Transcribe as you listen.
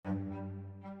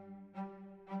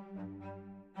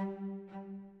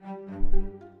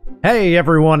Hey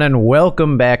everyone, and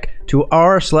welcome back to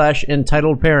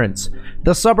r/EntitledParents,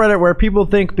 the subreddit where people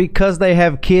think because they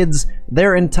have kids,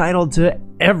 they're entitled to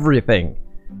everything.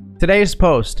 Today's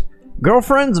post: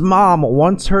 girlfriend's mom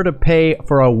wants her to pay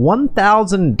for a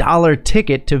 $1,000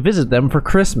 ticket to visit them for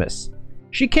Christmas.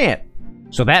 She can't,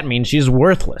 so that means she's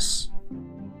worthless.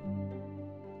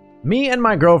 Me and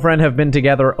my girlfriend have been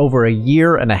together over a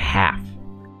year and a half.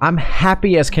 I'm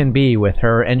happy as can be with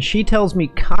her, and she tells me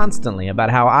constantly about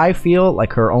how I feel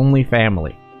like her only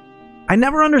family. I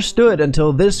never understood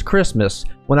until this Christmas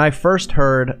when I first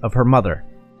heard of her mother.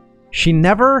 She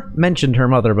never mentioned her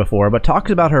mother before, but talks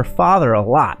about her father a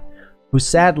lot, who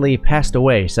sadly passed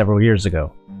away several years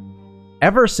ago.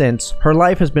 Ever since, her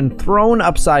life has been thrown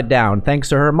upside down thanks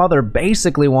to her mother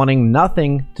basically wanting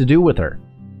nothing to do with her.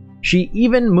 She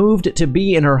even moved to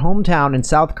be in her hometown in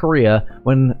South Korea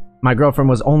when my girlfriend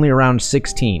was only around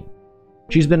 16.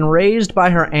 She's been raised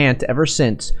by her aunt ever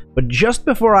since, but just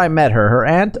before I met her, her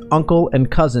aunt, uncle,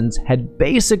 and cousins had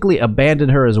basically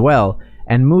abandoned her as well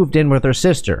and moved in with her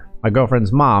sister, my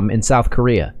girlfriend's mom, in South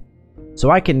Korea. So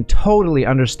I can totally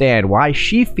understand why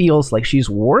she feels like she's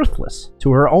worthless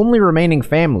to her only remaining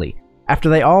family after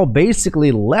they all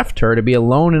basically left her to be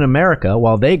alone in America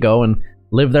while they go and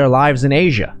live their lives in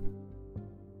Asia.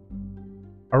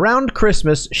 Around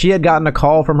Christmas, she had gotten a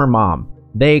call from her mom.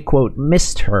 They, quote,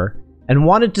 missed her and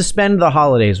wanted to spend the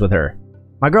holidays with her.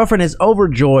 My girlfriend is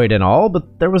overjoyed and all,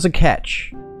 but there was a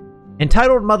catch.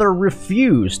 Entitled Mother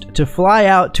refused to fly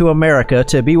out to America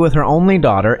to be with her only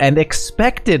daughter and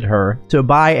expected her to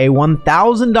buy a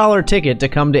 $1,000 ticket to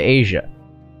come to Asia.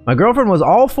 My girlfriend was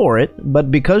all for it, but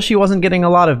because she wasn't getting a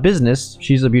lot of business,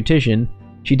 she's a beautician,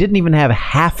 she didn't even have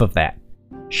half of that.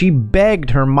 She begged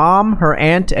her mom, her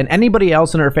aunt, and anybody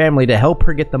else in her family to help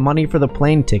her get the money for the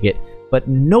plane ticket, but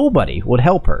nobody would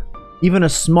help her, even a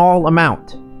small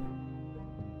amount.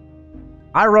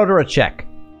 I wrote her a check.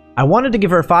 I wanted to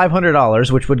give her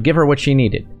 $500, which would give her what she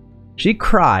needed. She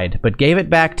cried, but gave it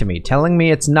back to me, telling me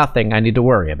it's nothing I need to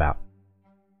worry about.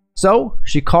 So,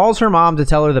 she calls her mom to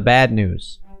tell her the bad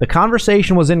news. The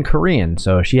conversation was in Korean,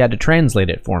 so she had to translate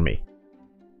it for me.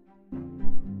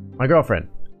 My girlfriend: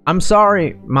 I'm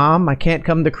sorry, Mom, I can't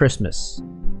come to Christmas.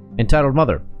 Entitled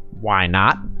Mother: why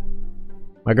not?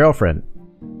 My girlfriend: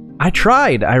 I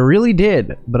tried, I really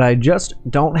did, but I just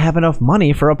don't have enough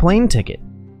money for a plane ticket.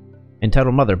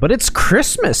 Entitled Mother: but it's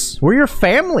Christmas! We're your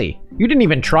family! You didn't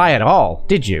even try at all,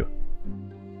 did you?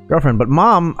 Girlfriend: but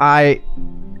Mom,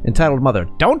 Entitled Mother: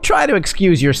 don't try to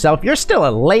excuse yourself, you're still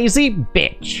a lazy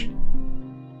bitch!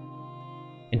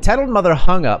 Entitled Mother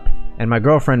hung up, and my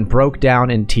girlfriend broke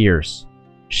down in tears.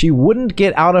 She wouldn't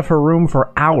get out of her room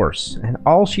for hours, and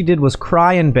all she did was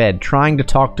cry in bed trying to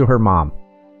talk to her mom.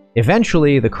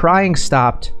 Eventually, the crying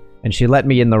stopped, and she let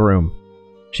me in the room.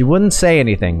 She wouldn't say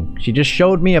anything, she just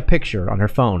showed me a picture on her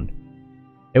phone.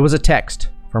 It was a text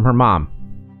from her mom.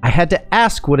 I had to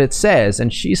ask what it says,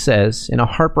 and she says, in a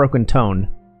heartbroken tone,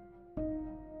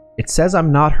 "It says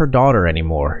I'm not her daughter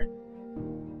anymore."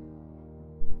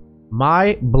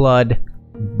 My blood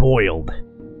boiled.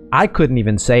 I couldn't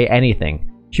even say anything.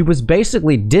 She was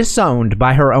basically disowned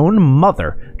by her own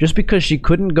mother just because she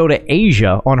couldn't go to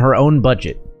Asia on her own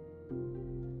budget.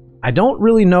 I don't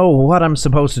really know what I'm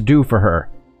supposed to do for her.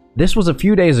 This was a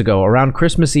few days ago, around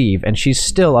Christmas Eve, and she's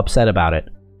still upset about it.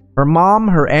 Her mom,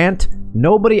 her aunt,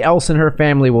 nobody else in her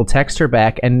family will text her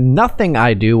back, and nothing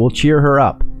I do will cheer her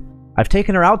up. I've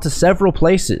taken her out to several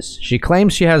places. She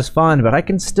claims she has fun, but I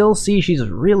can still see she's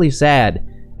really sad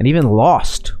and even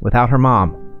lost without her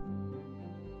mom.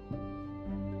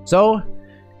 So,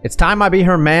 it's time I be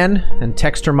her man and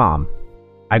text her mom.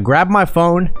 I grab my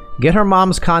phone, get her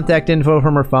mom's contact info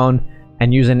from her phone,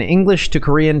 and use an English to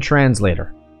Korean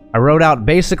translator. I wrote out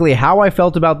basically how I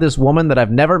felt about this woman that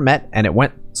I've never met, and it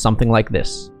went something like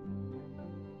this.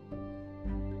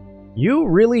 You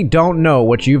really don't know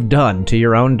what you've done to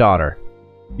your own daughter.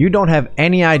 You don't have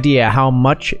any idea how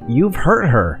much you've hurt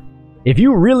her. If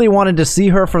you really wanted to see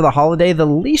her for the holiday, the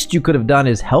least you could have done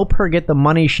is help her get the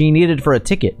money she needed for a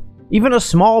ticket, even a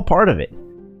small part of it.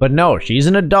 But no, she's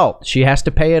an adult, she has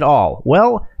to pay it all.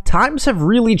 Well, times have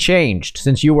really changed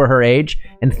since you were her age,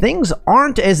 and things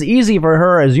aren't as easy for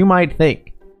her as you might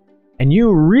think. And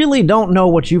you really don't know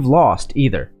what you've lost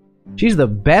either. She's the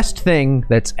best thing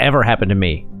that's ever happened to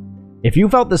me. If you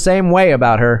felt the same way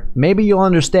about her, maybe you'll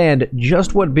understand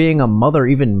just what being a mother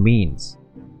even means.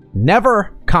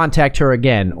 Never contact her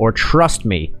again, or trust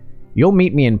me, you'll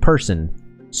meet me in person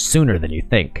sooner than you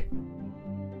think.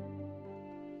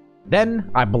 Then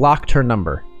I blocked her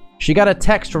number. She got a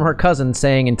text from her cousin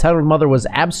saying Entitled Mother was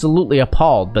absolutely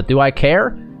appalled, but do I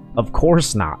care? Of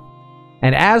course not.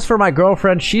 And as for my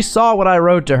girlfriend, she saw what I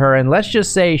wrote to her, and let's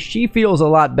just say she feels a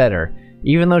lot better,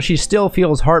 even though she still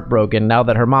feels heartbroken now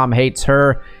that her mom hates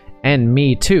her, and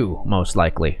me too, most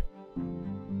likely.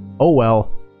 Oh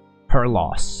well, her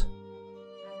loss.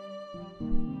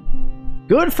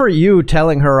 Good for you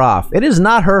telling her off. It is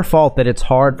not her fault that it's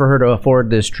hard for her to afford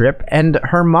this trip, and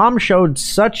her mom showed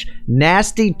such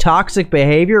nasty, toxic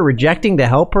behavior, rejecting to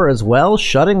help her as well,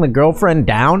 shutting the girlfriend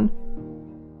down.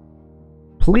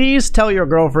 Please tell your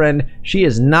girlfriend she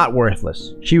is not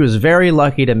worthless. She was very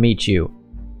lucky to meet you.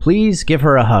 Please give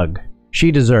her a hug.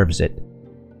 She deserves it.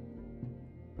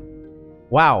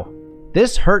 Wow,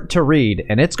 this hurt to read,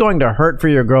 and it's going to hurt for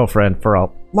your girlfriend for a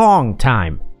long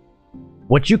time.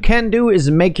 What you can do is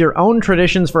make your own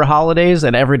traditions for holidays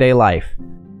and everyday life.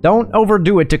 Don't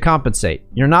overdo it to compensate.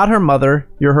 You're not her mother,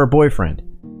 you're her boyfriend.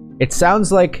 It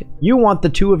sounds like you want the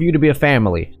two of you to be a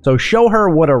family, so show her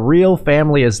what a real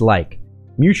family is like.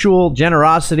 Mutual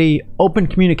generosity, open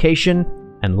communication,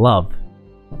 and love.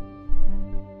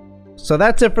 So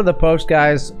that's it for the post,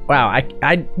 guys. Wow,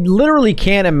 I literally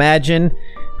can't imagine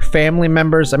family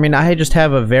members. I mean, I just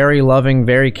have a very loving,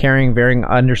 very caring, very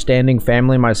understanding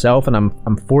family myself, and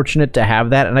I'm fortunate to have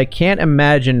that. And I can't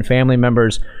imagine family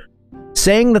members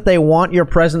saying that they want your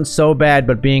presence so bad,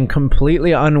 but being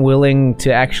completely unwilling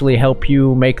to actually help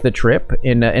you make the trip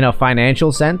in a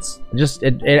financial sense.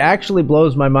 It actually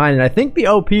blows my mind. And I think the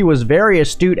OP was very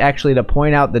astute, actually, to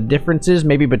point out the differences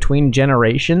maybe between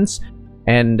generations.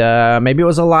 And maybe it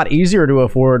was a lot easier to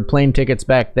afford plane tickets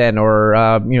back then, or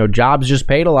you know, jobs just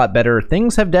paid a lot better.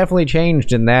 Things have definitely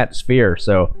changed in that sphere.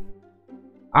 So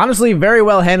honestly, very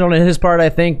well handled in his part. I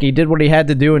think he did what he had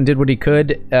to do and did what he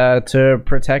could to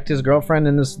protect his girlfriend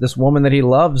and this woman that he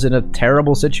loves in a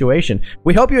terrible situation.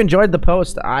 We hope you enjoyed the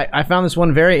post. I found this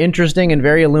one very interesting and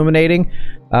very illuminating.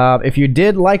 If you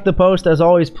did like the post, as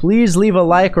always, please leave a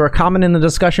like or a comment in the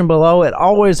discussion below. It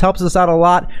always helps us out a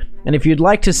lot. And if you'd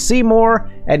like to see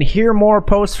more and hear more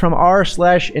posts from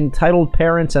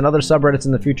r/EntitledParents and other subreddits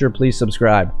in the future, please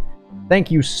subscribe.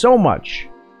 Thank you so much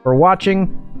for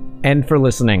watching and for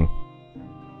listening.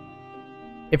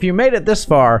 If you made it this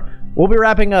far, we'll be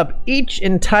wrapping up each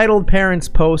Entitled Parents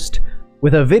post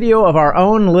with a video of our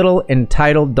own little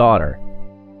entitled daughter.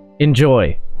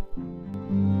 Enjoy.